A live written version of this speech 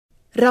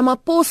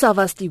Ramaphosa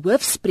was die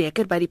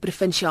hoofspreker by die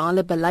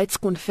provinsiale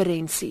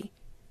beleidskonferensie.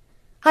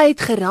 Hy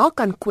het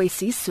geraak aan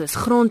kwessies soos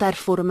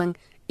grondhervorming,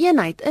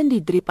 eenheid in die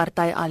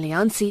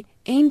drie-party-alliansie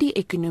en die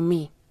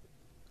ekonomie.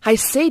 Hy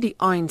sê die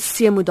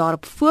ANC moet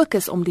daarop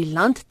fokus om die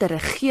land te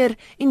regeer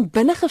en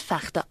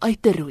binnengevegte uit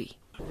te roei.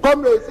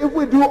 Comrades, if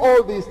we do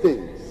all these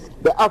things,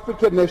 the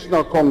African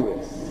National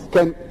Congress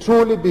can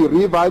truly be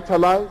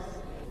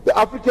revitalized, the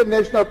African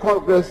National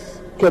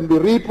Congress can be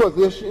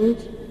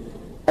repositioned,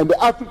 and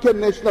the African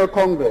National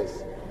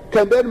Congress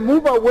can then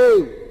move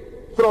away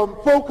from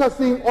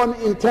focusing on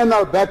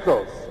internal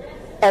battles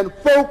and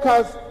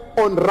focus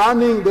on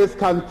running this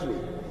country.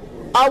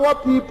 Our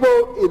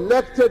people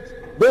elected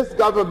this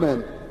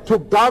government to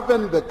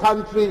govern the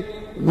country,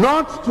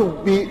 not to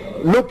be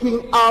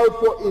looking out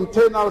for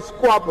internal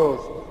squabbles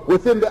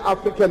within the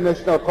African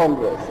National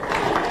Congress.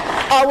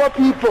 Our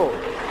people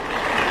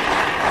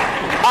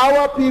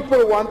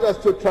want us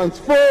to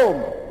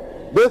transform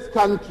this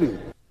country.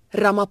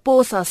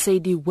 Ramaphosa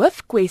sê die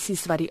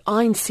hoofkwessies wat die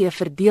ANC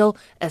verdeel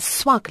is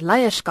swak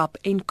leierskap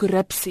en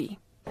korrupsie.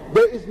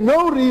 There is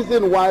no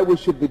reason why we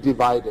should be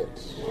divided,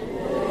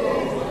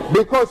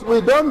 because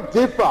we don't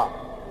differ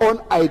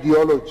on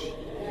ideology.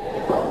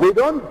 We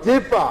don't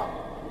differ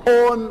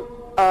on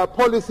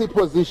policy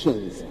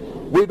positions.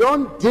 We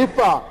don't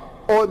differ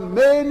on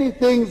many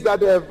things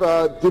that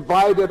have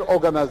divided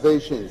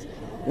organizations.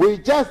 We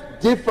just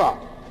differ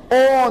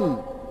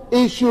on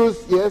issues,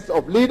 yes,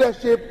 of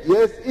leadership,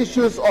 yes,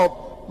 issues of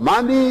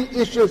money,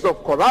 issues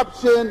of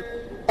corruption,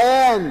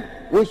 and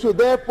we should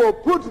therefore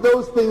put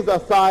those things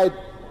aside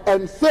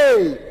and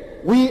say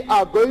we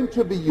are going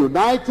to be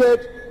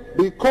united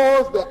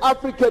because the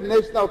African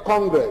National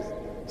Congress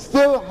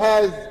still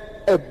has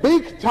a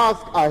big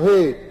task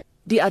ahead.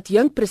 Die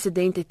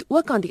adjunkpresident het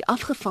ook aan die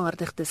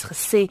afgevaardigdes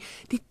gesê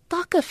die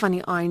takke van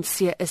die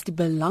ANC is die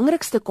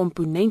belangrikste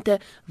komponente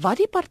wat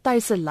die party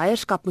se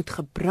leierskap moet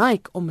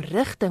gebruik om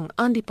rigting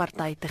aan die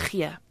party te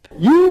gee.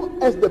 You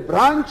as the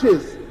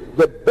branches,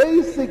 the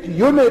basic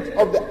unit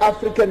of the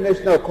African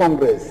National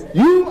Congress,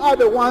 you are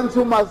the ones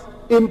who must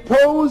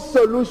impose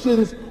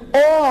solutions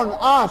on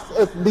us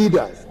as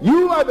leaders.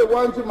 You are the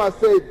ones who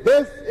must say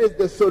this is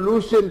the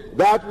solution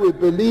that we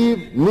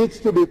believe needs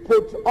to be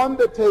put on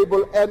the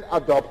table and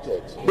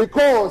adopted.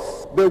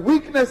 Because the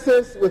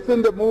weaknesses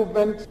within the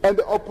movement and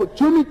the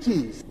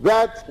opportunities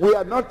that we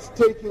are not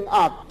taking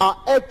up are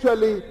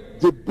actually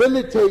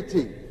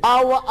debilitating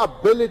our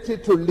ability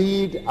to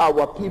lead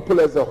our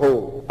people as a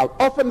whole. I've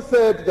often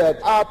said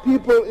that our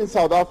people in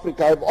South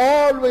Africa have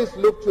always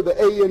looked to the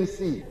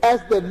ANC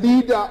as the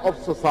leader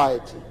of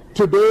society.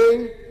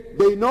 Today,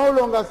 they no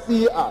longer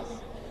see us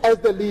as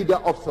the leader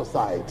of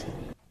society.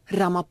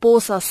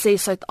 Ramaphosa sê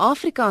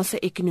Suid-Afrika se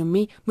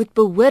ekonomie moet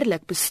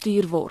behoorlik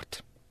bestuur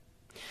word.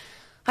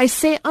 Hy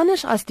sê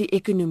anders as die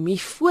ekonomie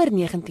voor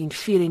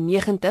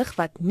 1994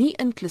 wat nie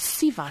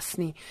inklusief was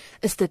nie,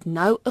 is dit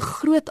nou 'n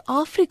groot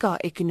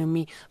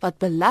Afrika-ekonomie wat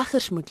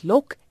beleggers moet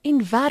lok en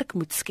werk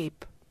moet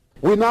skep.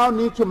 We now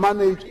need to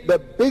manage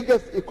the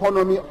biggest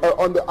economy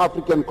on the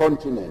African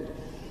continent.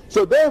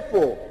 So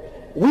therefore,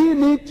 we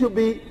need to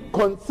be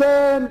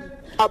concerned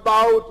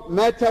about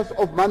matters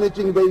of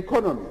managing the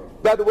economy.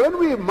 That when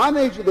we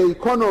manage the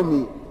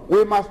economy,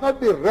 we must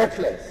not be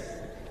reckless.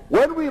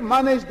 When we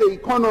manage the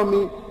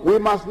economy, we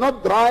must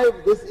not drive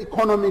this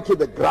economy to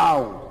the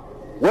ground.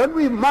 When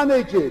we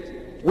manage it,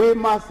 we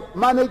must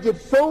manage it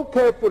so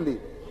carefully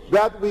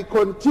that we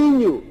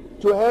continue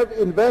to have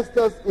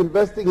investors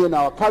investing in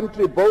our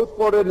country, both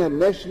foreign and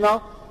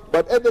national,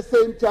 but at the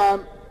same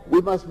time,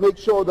 we must make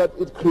sure that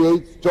it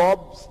creates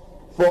jobs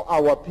for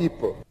our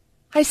people.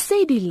 Hy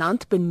sê die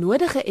land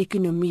benodig 'n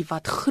ekonomie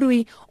wat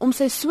groei om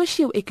sy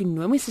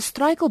sosio-ekonomiese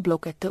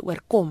struikelblokke te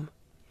oorkom.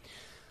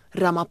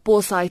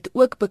 Ramaphosa het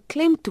ook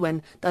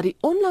beklemtoon dat die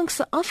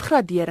onlangse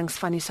afgraderings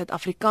van die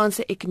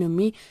Suid-Afrikaanse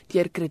ekonomie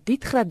deur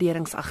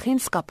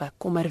kredietgraderingsagentskappe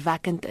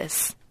kommerwekkend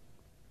is.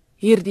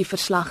 Hierdie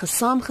verslag is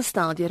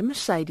saamgestel deur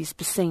Mercedes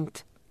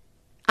Besent.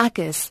 Ek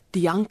is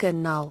Dianke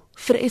Nel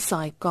vir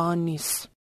SAK nuus.